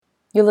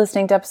You're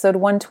listening to episode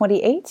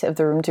 128 of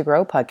the Room to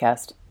Grow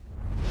podcast.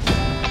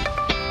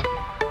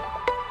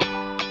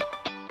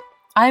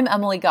 I'm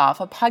Emily Goff,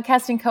 a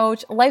podcasting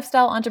coach,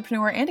 lifestyle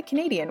entrepreneur, and a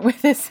Canadian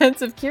with a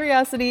sense of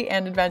curiosity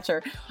and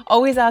adventure,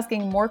 always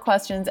asking more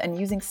questions and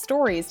using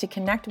stories to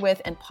connect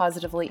with and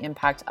positively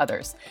impact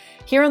others.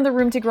 Here on the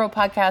Room to Grow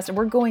podcast,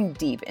 we're going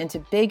deep into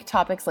big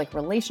topics like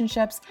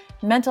relationships,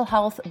 mental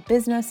health,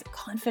 business,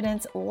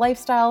 confidence,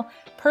 lifestyle,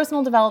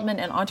 personal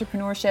development, and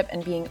entrepreneurship,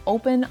 and being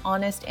open,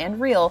 honest,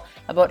 and real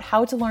about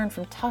how to learn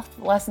from tough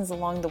lessons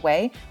along the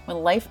way when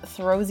life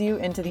throws you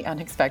into the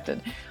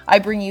unexpected. I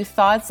bring you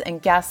thoughts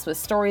and guests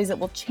with stories that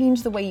will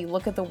change the way you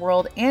look at the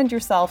world and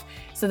yourself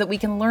so that we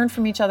can learn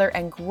from each other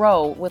and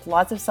grow with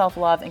lots of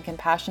self-love and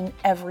compassion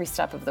every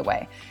step of the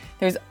way.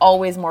 There's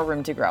always more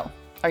room to grow.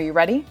 Are you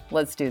ready?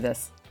 Let's do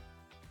this.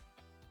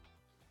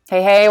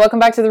 Hey, welcome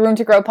back to the Room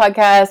to Grow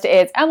podcast.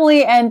 It's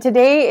Emily, and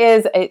today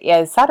is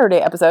a Saturday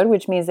episode,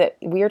 which means that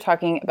we are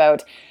talking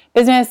about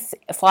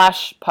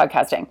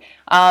business/podcasting.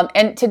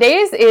 And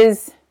today's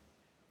is,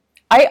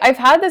 I've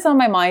had this on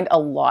my mind a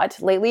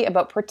lot lately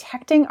about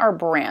protecting our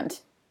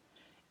brand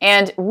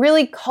and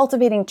really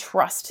cultivating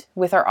trust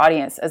with our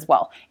audience as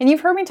well. And you've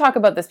heard me talk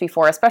about this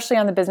before, especially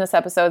on the business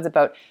episodes,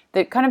 about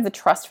the kind of the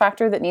trust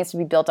factor that needs to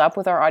be built up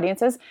with our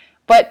audiences.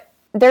 But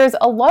there's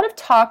a lot of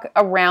talk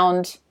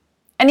around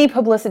any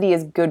publicity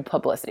is good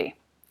publicity.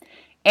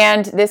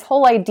 And this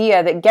whole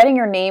idea that getting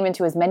your name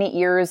into as many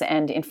ears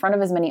and in front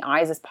of as many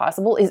eyes as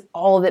possible is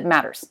all that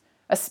matters,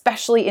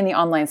 especially in the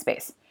online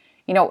space.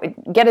 You know,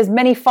 get as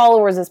many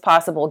followers as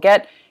possible,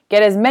 get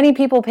as many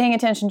people paying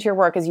attention to your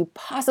work as you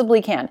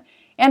possibly can.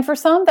 And for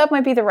some, that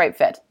might be the right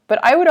fit, but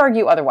I would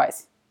argue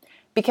otherwise.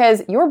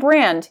 Because your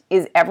brand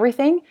is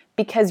everything,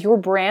 because your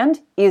brand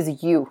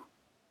is you.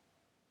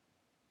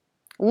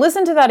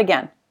 Listen to that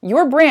again.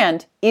 Your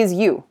brand is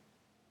you.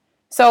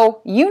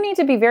 So you need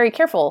to be very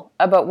careful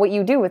about what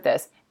you do with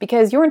this,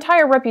 because your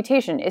entire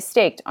reputation is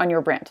staked on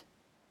your brand.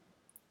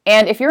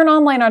 And if you're an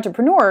online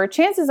entrepreneur,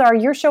 chances are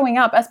you're showing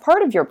up as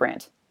part of your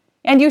brand.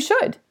 And you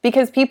should,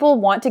 because people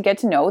want to get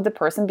to know the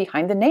person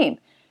behind the name.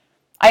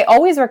 I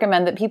always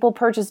recommend that people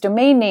purchase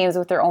domain names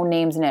with their own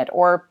names in it,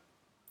 or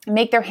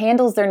make their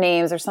handles their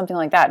names or something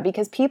like that,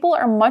 because people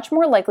are much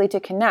more likely to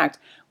connect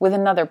with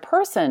another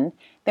person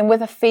than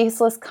with a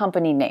faceless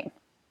company name.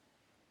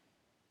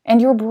 And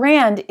your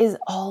brand is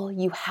all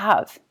you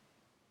have.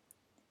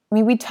 I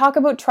mean, we talk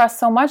about trust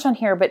so much on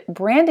here, but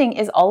branding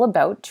is all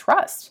about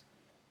trust.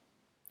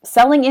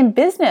 Selling in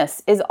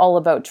business is all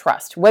about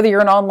trust, whether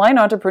you're an online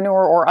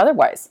entrepreneur or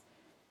otherwise.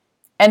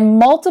 And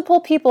multiple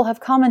people have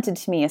commented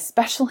to me,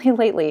 especially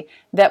lately,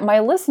 that my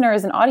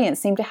listeners and audience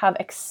seem to have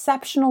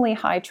exceptionally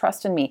high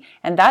trust in me.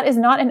 And that is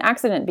not an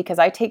accident, because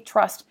I take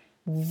trust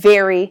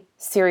very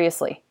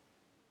seriously.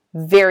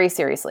 Very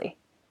seriously.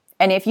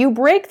 And if you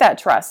break that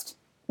trust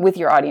with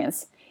your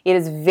audience, it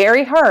is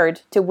very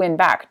hard to win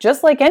back,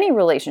 just like any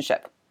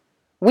relationship.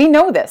 We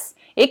know this.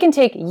 It can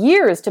take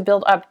years to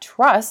build up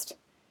trust,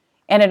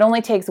 and it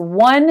only takes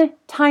one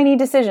tiny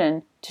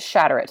decision to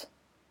shatter it.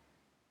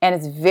 And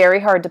it's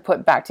very hard to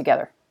put back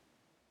together.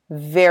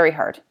 Very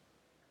hard.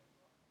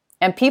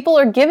 And people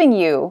are giving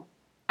you,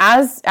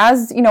 as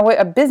you know,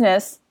 a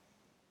business,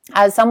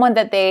 as someone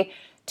that they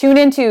tune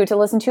into to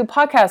listen to a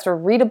podcast or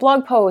read a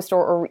blog post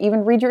or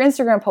even read your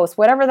Instagram post,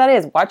 whatever that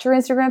is, watch your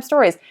Instagram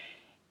stories.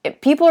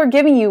 People are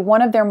giving you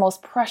one of their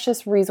most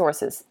precious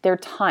resources, their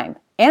time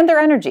and their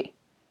energy.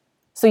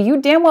 So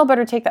you damn well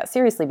better take that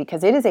seriously,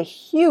 because it is a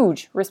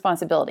huge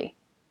responsibility.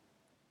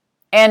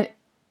 And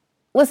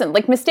listen,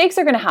 like, mistakes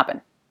are going to happen.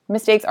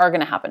 Mistakes are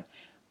going to happen.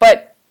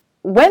 But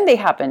when they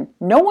happen,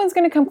 no one's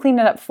going to come clean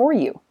it up for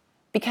you,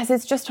 because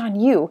it's just on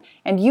you,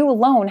 and you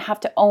alone have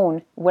to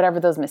own whatever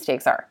those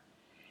mistakes are.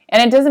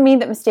 And it doesn't mean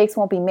that mistakes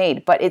won't be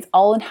made, but it's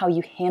all in how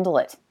you handle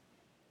it.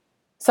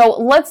 So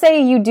let's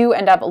say you do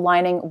end up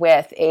aligning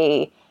with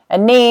a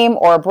name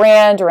or a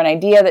brand or an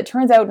idea that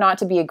turns out not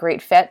to be a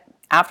great fit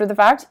after the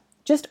fact.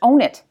 Just own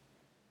it.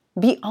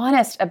 Be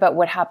honest about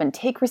what happened.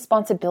 Take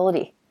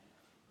responsibility.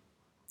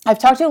 I've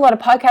talked to a lot of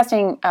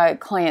podcasting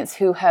clients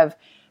who have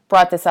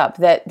brought this up,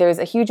 that there's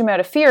a huge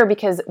amount of fear,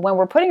 because when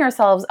we're putting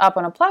ourselves up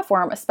on a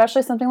platform,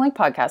 especially something like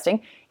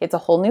podcasting, it's a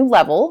whole new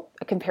level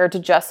compared to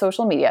just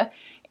social media.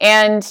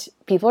 And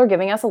people are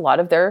giving us a lot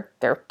of their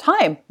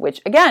time,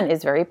 which again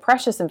is very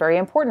precious and very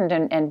important.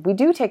 And we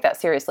do take that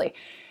seriously.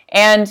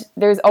 And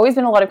there's always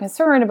been a lot of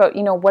concern about,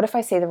 what if I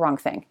say the wrong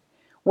thing?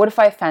 What if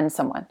I offend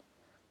someone?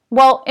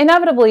 Well,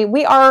 inevitably,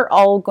 we are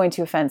all going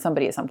to offend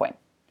somebody at some point.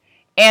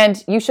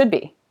 And you should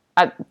be,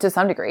 to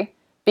some degree,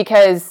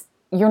 because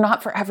you're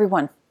not for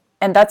everyone.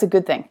 And that's a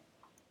good thing.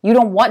 You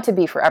don't want to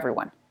be for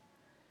everyone.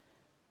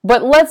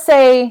 But let's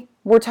say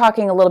we're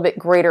talking a little bit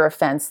greater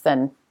offense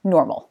than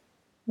normal.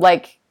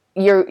 Like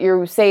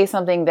you say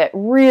something that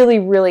really,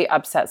 really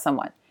upsets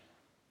someone.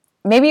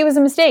 Maybe it was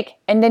a mistake,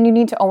 and then you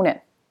need to own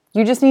it.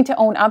 You just need to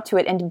own up to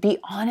it and be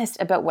honest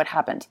about what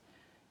happened.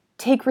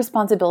 Take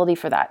responsibility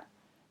for that,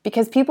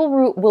 because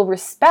people will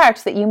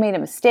respect that you made a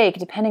mistake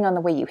depending on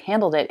the way you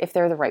handled it, if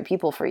they're the right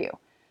people for you.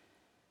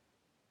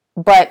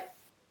 But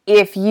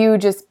if you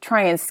just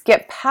try and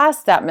skip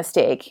past that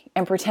mistake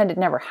and pretend it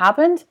never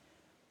happened,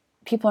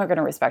 people aren't going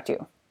to respect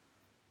you.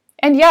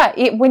 And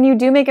yeah, when you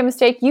do make a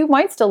mistake, you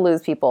might still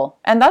lose people,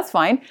 and that's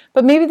fine,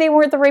 but maybe they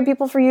weren't the right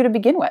people for you to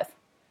begin with.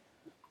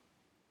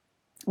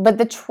 But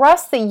the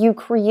trust that you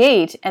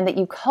create and that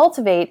you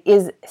cultivate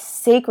is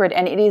sacred,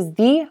 and it is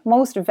the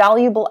most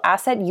valuable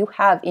asset you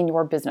have in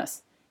your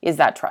business, is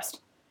that trust.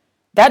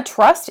 That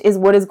trust is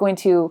what is going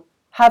to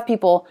have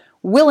people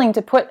willing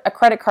to put a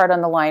credit card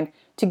on the line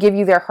to give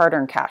you their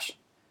hard-earned cash,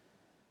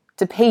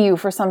 to pay you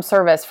for some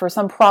service, for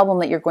some problem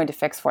that you're going to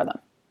fix for them.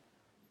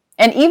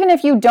 And even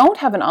if you don't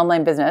have an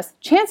online business,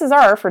 chances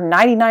are, for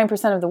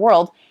 99% of the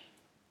world,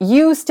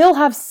 you still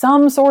have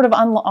some sort of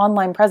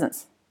online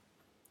presence.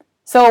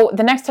 So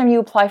the next time you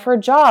apply for a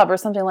job or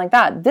something like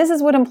that, this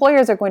is what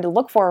employers are going to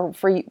look for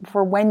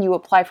when you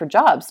apply for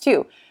jobs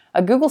too.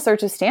 A Google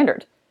search is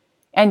standard,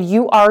 and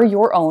you are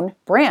your own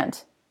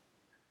brand.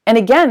 And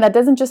again, that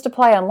doesn't just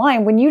apply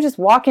online. When you just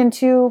walk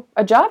into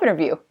a job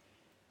interview,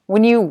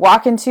 when you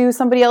walk into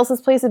somebody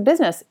else's place of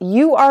business,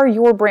 you are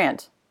your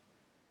brand.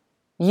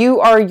 You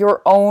are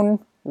your own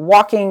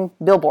walking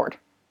billboard.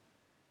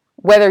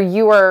 Whether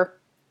you are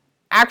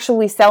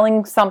actually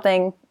selling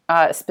something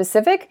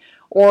specific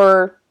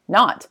or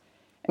not.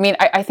 I mean,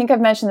 I think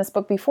I've mentioned this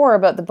book before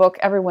about the book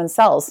Everyone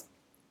Sells.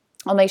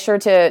 I'll make sure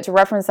to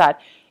reference that,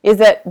 is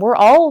that we're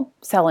all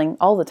selling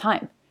all the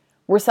time.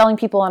 We're selling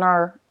people on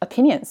our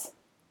opinions.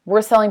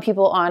 We're selling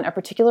people on a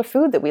particular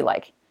food that we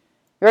like.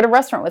 You're at a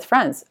restaurant with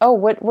friends. Oh,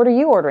 what are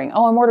you ordering?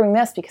 Oh, I'm ordering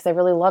this because I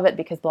really love it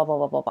because blah, blah,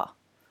 blah, blah, blah.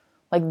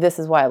 Like, this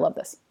is why I love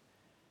this.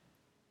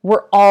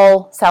 We're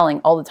all selling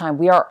all the time.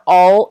 We are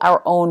all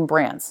our own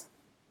brands.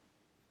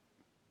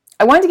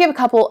 I wanted to give a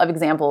couple of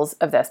examples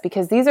of this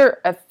because these are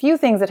a few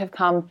things that have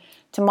come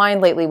to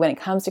mind lately when it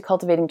comes to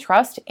cultivating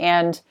trust.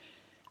 And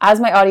as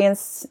my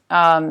audience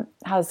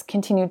has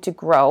continued to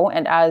grow,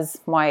 and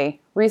as my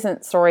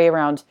recent story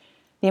around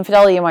the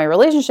infidelity in my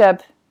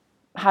relationship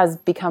has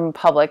become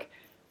public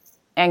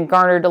and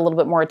garnered a little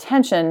bit more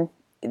attention,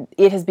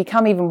 it has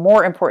become even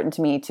more important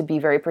to me to be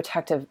very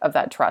protective of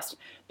that trust,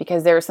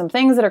 because there are some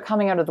things that are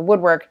coming out of the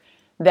woodwork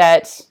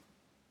that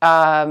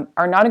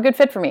are not a good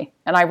fit for me.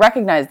 And I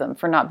recognize them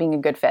for not being a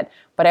good fit.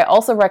 But I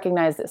also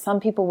recognize that some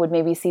people would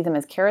maybe see them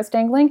as carrots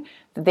dangling,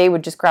 that they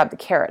would just grab the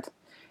carrot.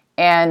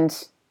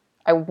 And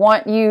I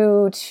want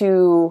you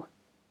to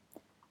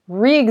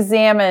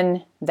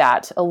re-examine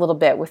that a little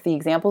bit with the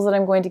examples that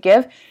I'm going to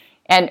give.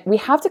 And we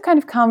have to kind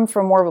of come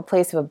from more of a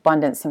place of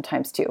abundance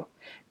sometimes too.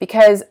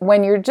 Because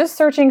when you're just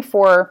searching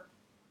for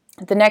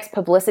the next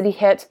publicity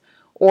hit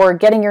or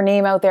getting your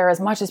name out there as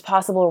much as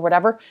possible or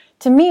whatever,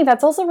 to me,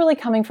 that's also really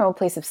coming from a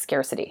place of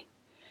scarcity.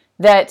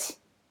 That,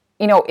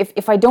 you know,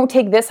 if I don't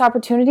take this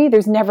opportunity,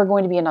 there's never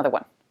going to be another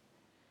one.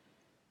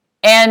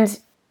 And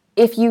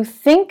if you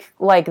think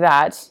like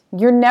that,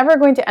 you're never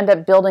going to end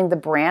up building the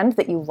brand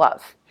that you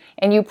love.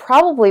 And you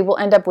probably will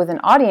end up with an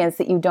audience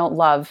that you don't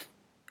love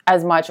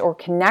as much or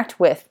connect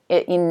with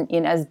it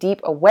in as deep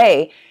a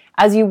way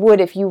as you would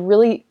if you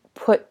really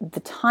put the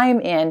time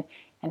in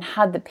and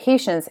had the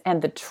patience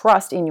and the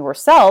trust in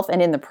yourself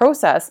and in the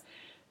process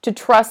to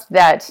trust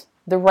that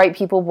the right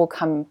people will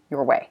come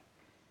your way.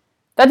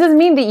 That doesn't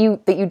mean that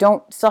you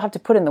don't still have to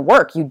put in the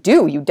work. You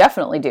do, you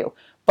definitely do.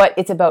 But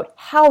it's about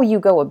how you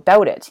go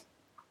about it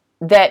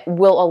that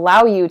will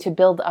allow you to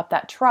build up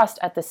that trust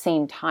at the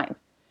same time.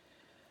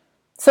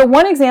 So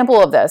one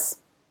example of this,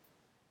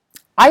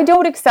 I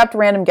don't accept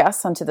random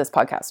guests onto this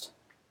podcast.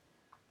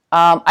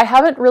 I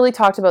haven't really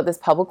talked about this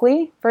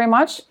publicly very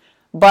much,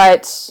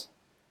 but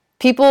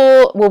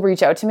people will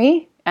reach out to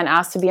me and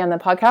ask to be on the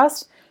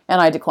podcast, and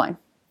I decline.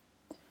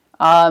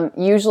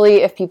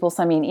 Usually if people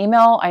send me an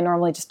email, I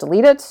normally just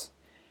delete it.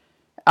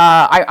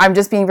 I'm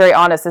just being very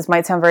honest. This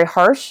might sound very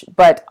harsh,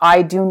 but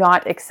I do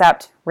not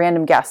accept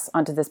random guests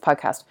onto this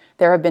podcast.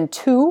 There have been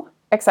 2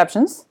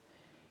 exceptions,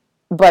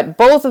 but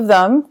both of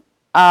them,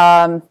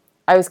 I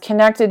was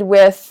connected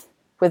with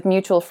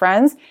mutual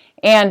friends,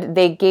 and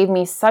they gave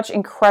me such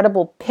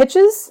incredible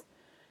pitches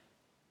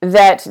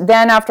that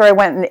then after I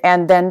went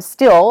and then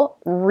still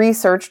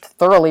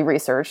thoroughly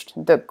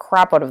researched the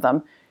crap out of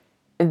them,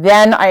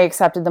 then I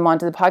accepted them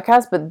onto the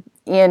podcast. But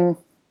in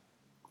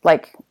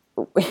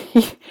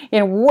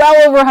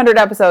well over 100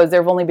 episodes,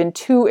 there have only been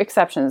 2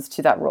 exceptions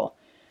to that rule.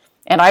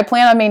 And I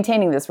plan on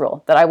maintaining this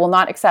rule, that I will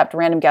not accept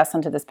random guests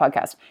onto this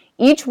podcast.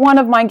 Each one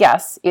of my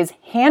guests is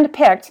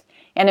handpicked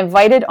and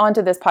invited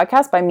onto this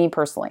podcast by me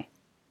personally.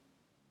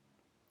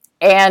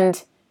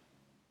 And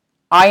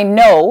I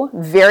know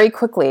very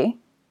quickly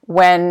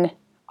when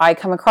I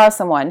come across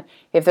someone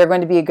if they're going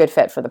to be a good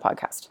fit for the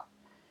podcast.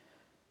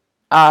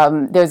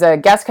 There's a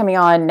guest coming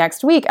on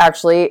next week,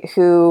 actually,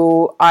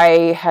 who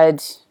I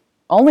had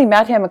only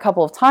met him a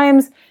couple of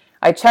times.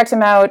 I checked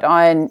him out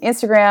on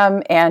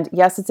Instagram, and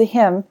yes, it's a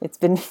him. It's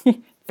been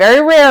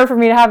very rare for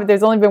me to have it.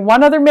 There's only been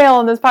one other male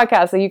on this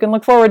podcast, so you can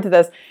look forward to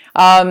this,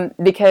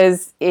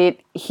 because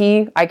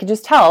I could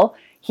just tell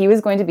he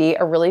was going to be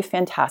a really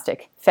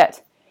fantastic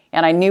fit,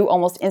 and I knew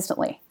almost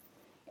instantly.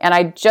 And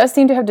I just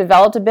seem to have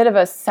developed a bit of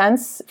a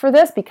sense for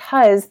this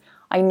because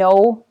I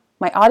know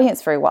my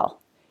audience very well.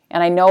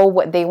 And I know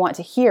what they want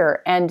to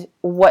hear and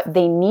what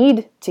they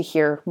need to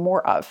hear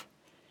more of.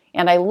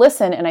 And I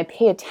listen and I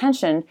pay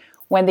attention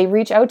when they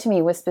reach out to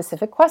me with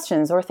specific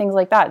questions or things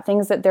like that,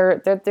 things that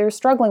they're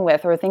struggling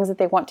with or things that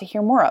they want to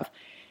hear more of.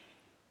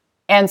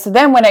 And so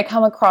then when I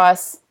come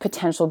across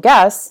potential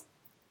guests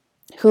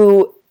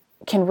who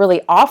can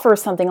really offer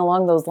something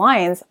along those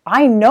lines,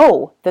 I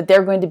know that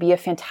they're going to be a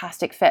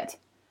fantastic fit.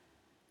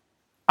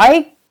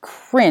 I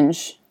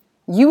cringe.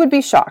 You would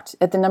be shocked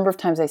at the number of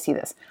times I see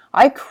this.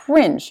 I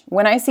cringe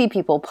when I see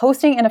people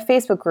posting in a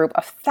Facebook group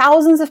of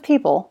thousands of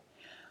people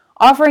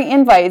offering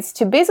invites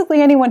to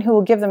basically anyone who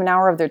will give them an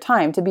hour of their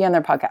time to be on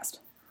their podcast.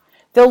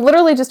 They'll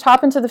literally just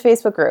hop into the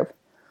Facebook group,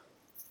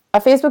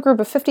 a Facebook group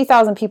of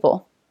 50,000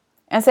 people,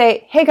 and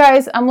say, hey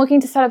guys, I'm looking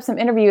to set up some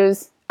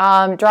interviews.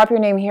 Drop your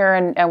name here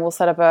and we'll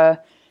set up a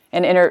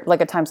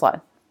time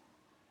slot.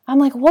 I'm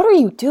like, what are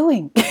you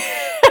doing?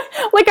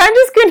 Like, I'm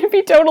just going to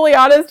be totally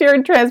honest here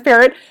and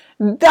transparent.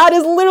 That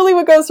is literally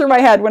what goes through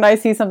my head when I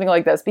see something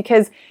like this,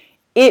 because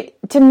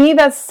to me,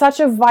 that's such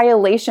a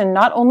violation,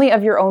 not only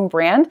of your own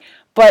brand,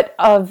 but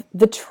of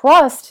the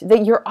trust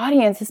that your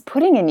audience is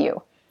putting in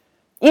you.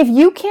 If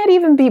you can't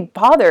even be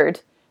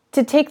bothered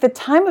to take the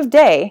time of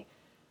day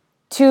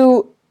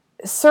to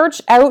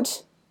search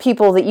out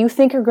people that you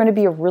think are going to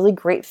be a really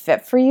great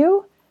fit for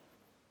you,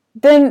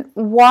 then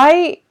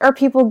why are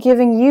people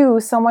giving you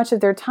so much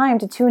of their time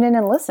to tune in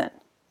and listen?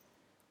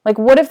 Like,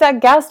 what if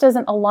that guest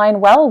doesn't align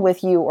well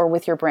with you or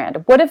with your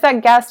brand? What if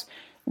that guest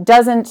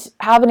doesn't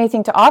have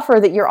anything to offer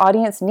that your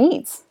audience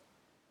needs?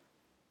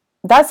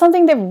 That's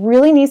something that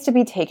really needs to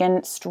be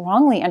taken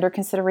strongly under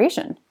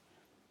consideration.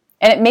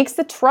 And it makes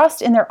the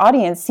trust in their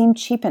audience seem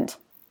cheapened.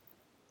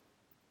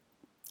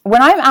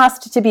 When I'm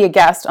asked to be a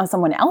guest on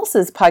someone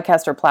else's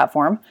podcast or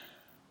platform,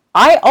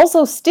 I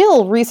also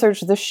still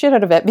research the shit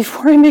out of it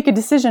before I make a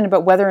decision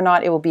about whether or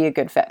not it will be a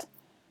good fit.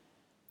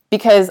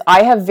 Because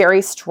I have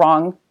very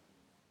strong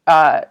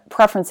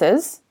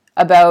preferences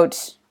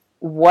about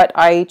what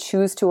I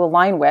choose to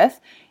align with.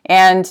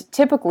 And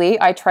typically,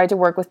 I try to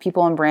work with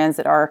people and brands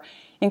that are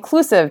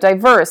inclusive,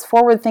 diverse,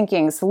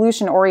 forward-thinking,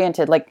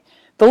 solution-oriented. Like,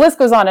 the list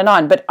goes on and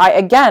on. But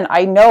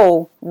I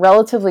know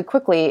relatively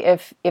quickly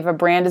if a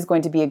brand is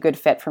going to be a good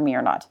fit for me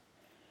or not.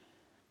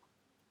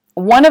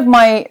 One of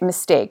my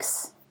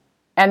mistakes,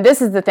 and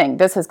this is the thing,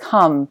 this has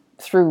come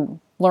through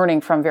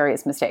learning from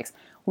various mistakes.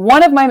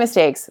 One of my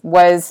mistakes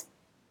was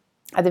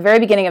at the very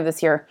beginning of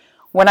this year,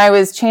 when I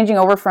was changing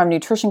over from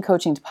nutrition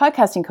coaching to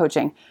podcasting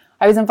coaching.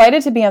 I was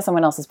invited to be on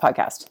someone else's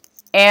podcast.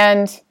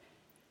 And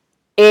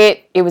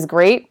it was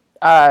great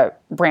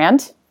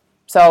brand.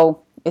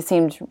 So it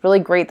seemed really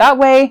great that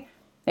way.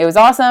 It was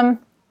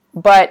awesome.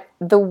 But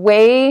the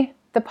way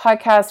the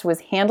podcast was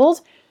handled,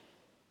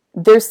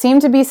 there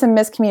seemed to be some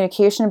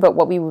miscommunication about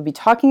what we would be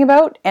talking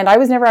about. And I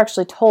was never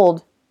actually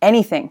told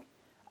anything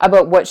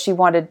about what she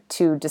wanted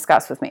to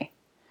discuss with me.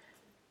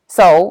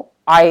 So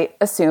I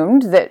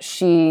assumed that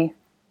she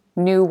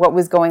knew what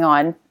was going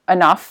on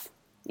enough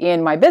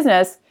in my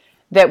business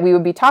that we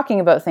would be talking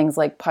about things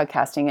like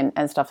podcasting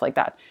and stuff like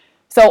that.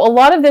 So a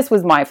lot of this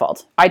was my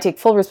fault. I take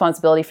full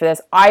responsibility for this.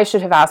 I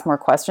should have asked more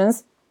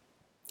questions.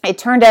 It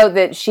turned out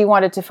that she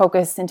wanted to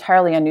focus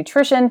entirely on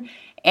nutrition,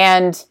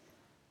 and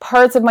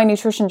parts of my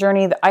nutrition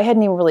journey that I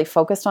hadn't even really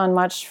focused on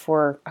much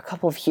for a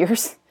couple of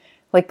years,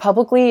 like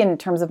publicly in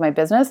terms of my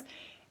business.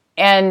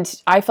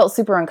 And I felt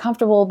super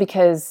uncomfortable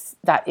because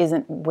that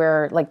wasn't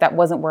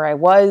where I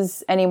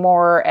was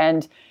anymore.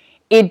 And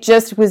it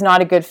just was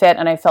not a good fit.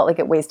 And I felt like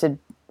it wasted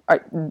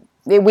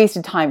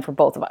time for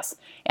both of us.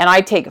 And I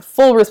take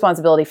full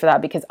responsibility for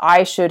that because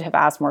I should have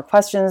asked more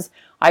questions.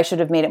 I should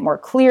have made it more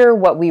clear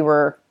what we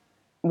were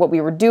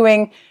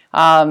doing.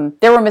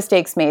 There were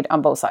mistakes made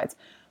on both sides.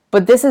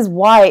 But this is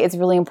why it's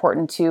really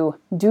important to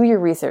do your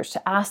research,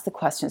 to ask the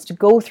questions, to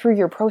go through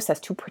your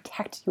process to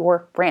protect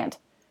your brand.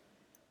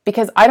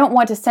 Because I don't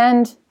want to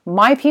send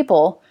my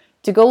people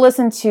to go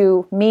listen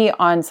to me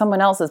on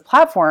someone else's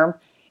platform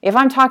if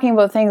I'm talking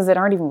about things that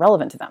aren't even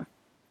relevant to them.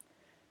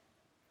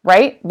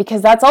 Right?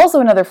 Because that's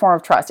also another form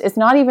of trust. It's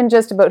not even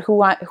just about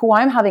who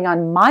I'm having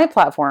on my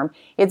platform.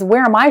 It's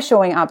where am I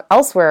showing up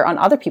elsewhere on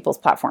other people's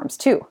platforms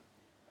too.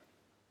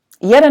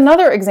 Yet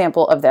another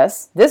example of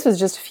this was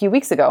just a few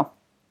weeks ago.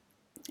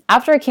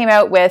 After I came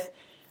out with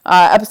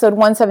episode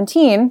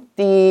 117,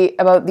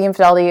 about the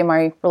infidelity in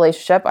my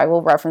relationship, I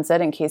will reference it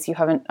in case you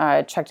haven't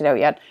checked it out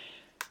yet.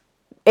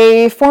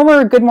 A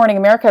former Good Morning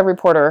America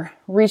reporter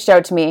reached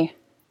out to me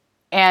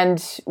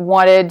and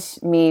wanted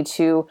me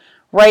to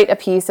write a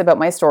piece about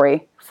my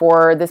story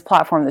for this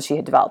platform that she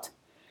had developed.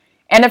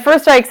 And at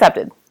first I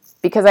accepted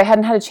because I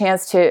hadn't had a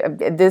chance to,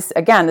 this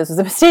was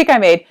a mistake I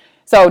made.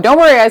 So don't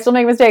worry, I still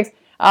make mistakes.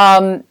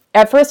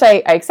 At first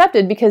I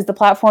accepted because the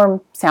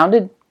platform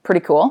sounded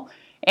pretty cool.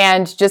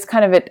 And just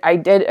kind of I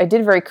did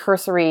a very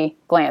cursory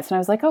glance and I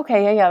was like,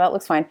 okay, yeah, that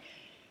looks fine.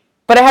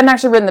 But I hadn't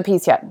actually written the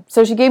piece yet.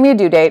 So she gave me a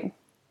due date.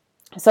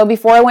 So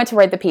before I went to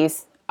write the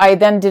piece, I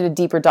then did a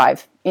deeper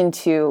dive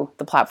into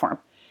the platform.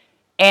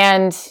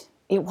 And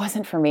it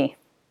wasn't for me.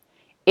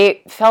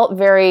 It felt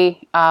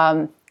very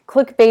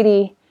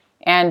clickbaity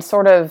and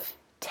sort of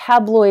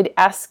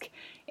tabloid-esque.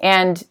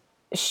 And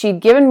she'd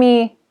given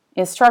me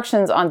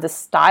instructions on the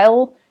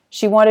style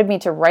she wanted me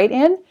to write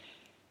in.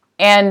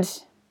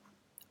 And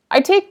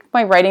I take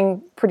my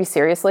writing pretty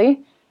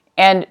seriously.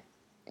 And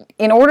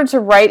in order to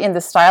write in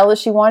the style that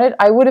she wanted,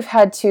 I would have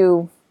had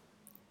to,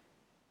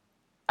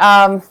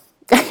 I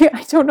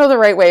don't know the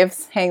right way of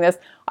saying this.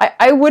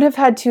 I would have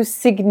had to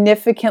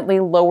significantly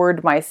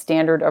lowered my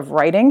standard of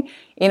writing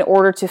in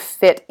order to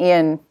fit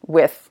in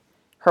with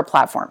her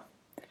platform.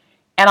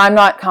 And I'm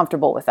not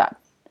comfortable with that.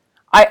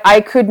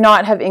 I could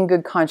not have in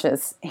good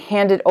conscience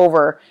handed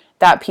over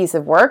that piece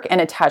of work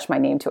and attached my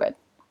name to it.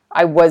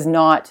 I was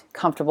not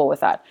comfortable with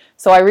that.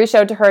 So I reached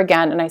out to her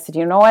again and I said,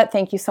 you know what?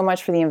 Thank you so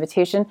much for the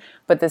invitation,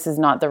 but this is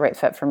not the right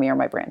fit for me or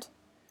my brand.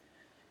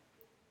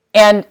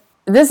 And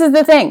this is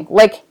the thing,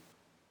 like,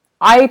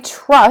 I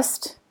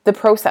trust the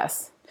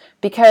process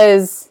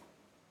because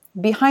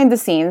behind the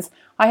scenes,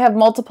 I have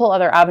multiple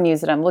other avenues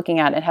that I'm looking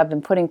at and have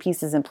been putting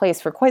pieces in place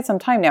for quite some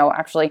time now,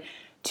 actually,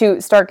 to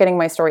start getting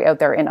my story out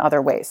there in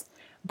other ways.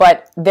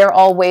 But they're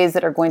all ways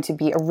that are going to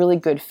be a really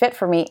good fit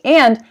for me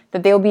and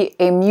that they will be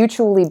a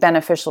mutually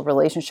beneficial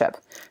relationship.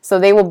 So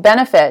they will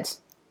benefit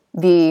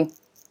the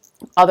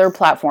other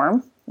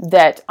platform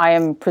that I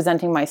am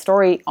presenting my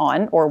story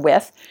on or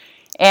with,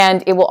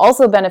 and it will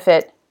also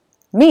benefit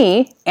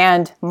me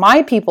and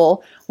my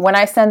people when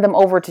I send them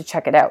over to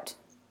check it out.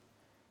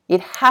 It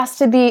has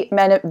to be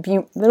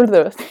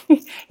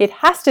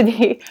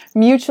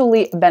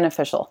mutually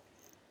beneficial.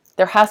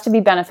 There has to be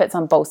benefits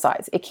on both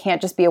sides. It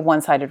can't just be a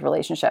one-sided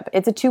relationship.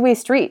 It's a two-way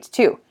street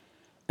too.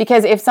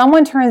 Because if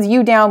someone turns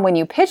you down when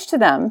you pitch to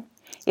them,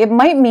 it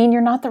might mean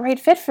you're not the right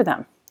fit for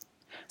them.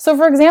 So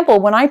for example,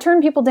 when I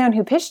turn people down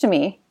who pitch to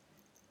me,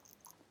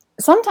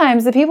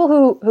 sometimes the people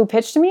who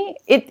pitch to me,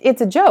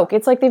 it's a joke.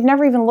 It's like they've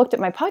never even looked at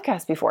my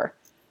podcast before.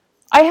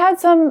 I had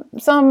some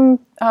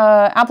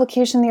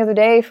application the other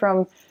day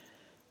from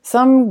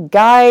some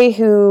guy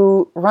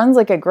who runs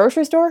like a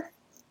grocery store.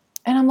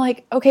 And I'm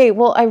like, okay,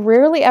 well, I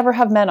rarely ever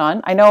have men on.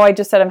 I know I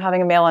just said I'm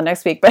having a male on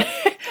next week, but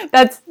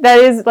that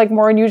is like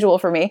more unusual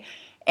for me.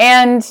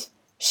 And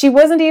she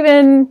wasn't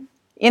even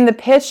in the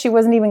pitch. She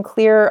wasn't even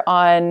clear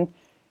on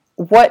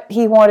what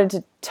he wanted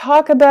to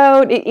talk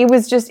about. It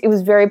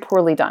was very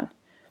poorly done.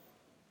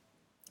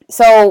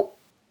 So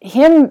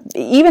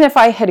even if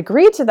I had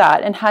agreed to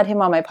that and had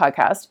him on my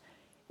podcast,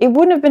 it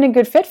wouldn't have been a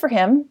good fit for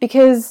him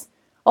because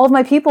all of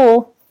my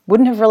people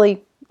wouldn't have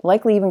really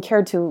likely even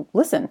cared to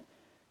listen.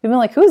 They'd been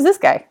like, who's this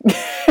guy?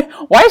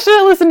 Why should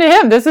I listen to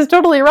him? This is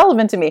totally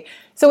irrelevant to me.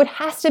 So it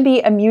has to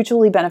be a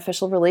mutually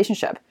beneficial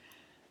relationship.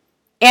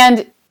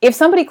 And if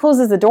somebody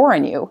closes the door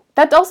on you,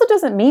 that also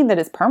doesn't mean that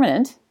it's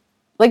permanent.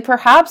 Like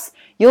perhaps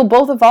you'll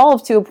both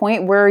evolve to a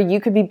point where you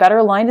could be better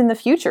aligned in the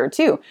future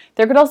too.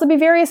 There could also be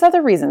various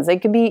other reasons.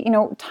 It could be,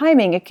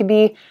 timing. It could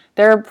be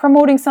they're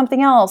promoting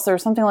something else or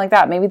something like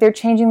that. Maybe they're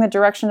changing the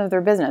direction of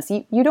their business.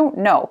 You don't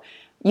know.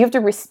 You have to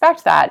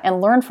respect that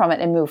and learn from it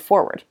and move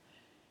forward.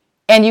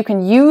 And you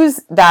can use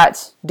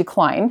that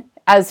decline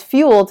as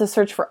fuel to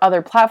search for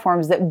other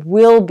platforms that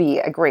will be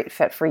a great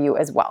fit for you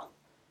as well.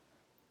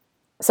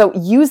 So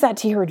use that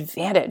to your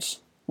advantage.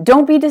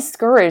 Don't be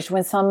discouraged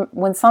when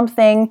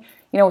something,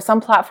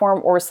 some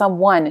platform or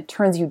someone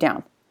turns you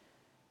down.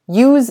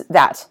 Use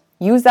that.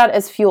 Use that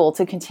as fuel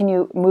to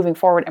continue moving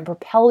forward and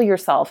propel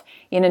yourself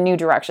in a new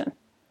direction.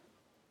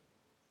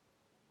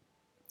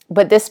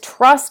 But this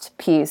trust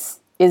piece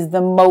is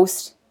the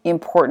most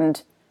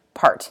important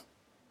part.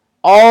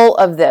 All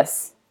of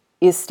this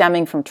is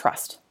stemming from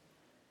trust.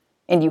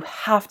 And you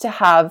have to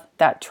have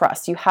that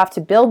trust. You have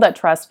to build that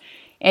trust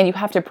and you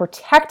have to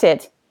protect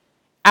it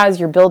as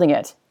you're building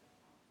it.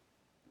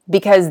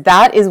 Because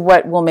that is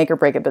what will make or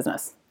break a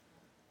business,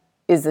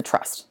 is the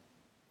trust.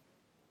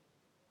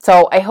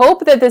 So I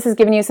hope that this has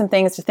given you some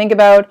things to think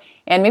about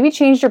and maybe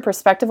changed your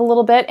perspective a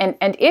little bit.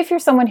 And if you're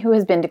someone who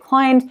has been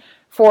declined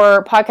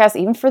for podcasts,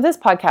 even for this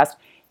podcast,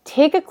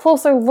 take a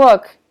closer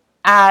look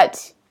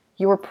at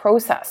your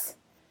process.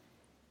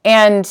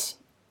 And,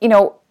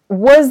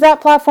 was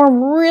that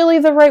platform really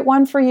the right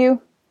one for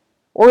you?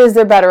 Or is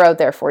there better out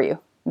there for you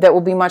that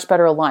will be much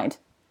better aligned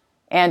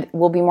and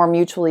will be more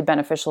mutually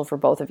beneficial for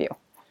both of you?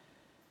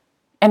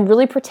 And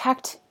really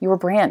protect your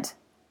brand.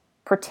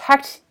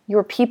 Protect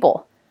your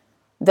people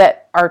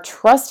that are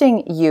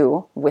trusting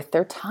you with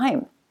their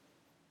time.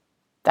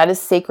 That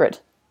is sacred.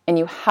 And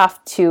you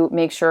have to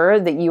make sure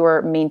that you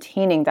are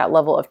maintaining that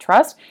level of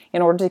trust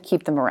in order to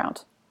keep them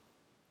around.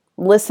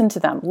 Listen to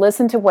them.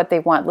 Listen to what they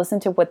want. Listen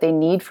to what they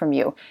need from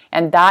you.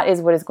 And that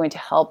is what is going to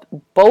help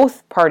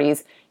both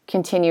parties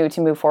continue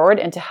to move forward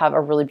and to have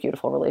a really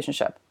beautiful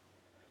relationship.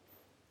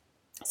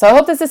 So I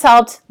hope this has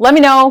helped. Let me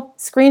know.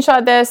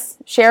 Screenshot this.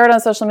 Share it on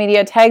social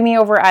media. Tag me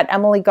over at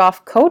Emily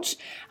Goff Coach.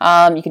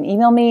 You can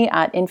email me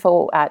at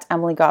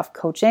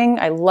info@EmilyGoffCoaching.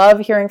 I love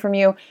hearing from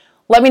you.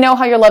 Let me know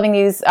how you're loving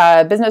these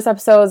business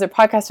episodes or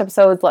podcast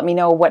episodes. Let me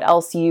know what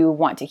else you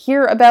want to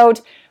hear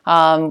about,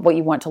 what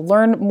you want to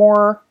learn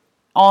more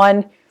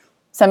on.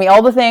 Send me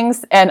all the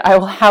things and I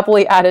will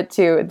happily add it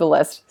to the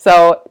list.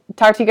 So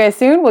talk to you guys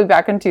soon. We'll be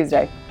back on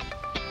Tuesday.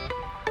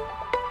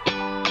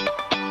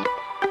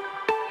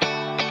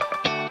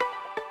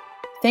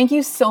 Thank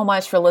you so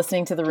much for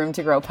listening to the Room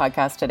to Grow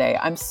podcast today.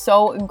 I'm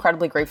so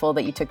incredibly grateful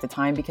that you took the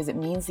time because it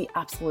means the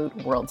absolute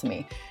world to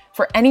me.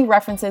 For any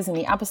references in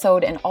the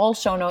episode and all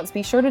show notes,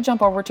 be sure to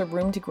jump over to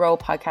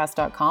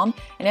roomtogrowpodcast.com.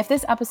 And if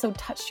this episode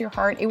touched your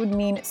heart, it would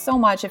mean so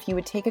much if you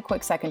would take a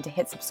quick second to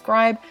hit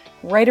subscribe,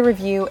 write a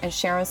review, and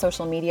share on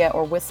social media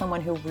or with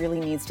someone who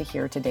really needs to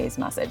hear today's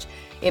message.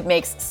 It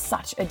makes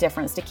such a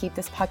difference to keep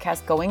this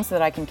podcast going so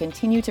that I can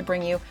continue to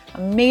bring you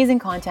amazing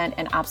content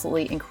and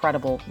absolutely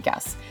incredible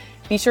guests.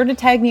 Be sure to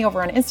tag me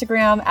over on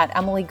Instagram at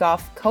Emily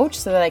Goff Coach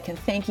so that I can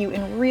thank you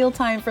in real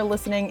time for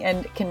listening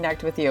and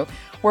connect with you.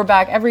 We're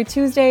back every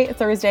Tuesday,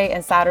 Thursday,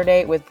 and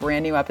Saturday with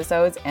brand new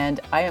episodes, and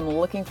I am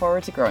looking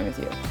forward to growing with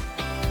you.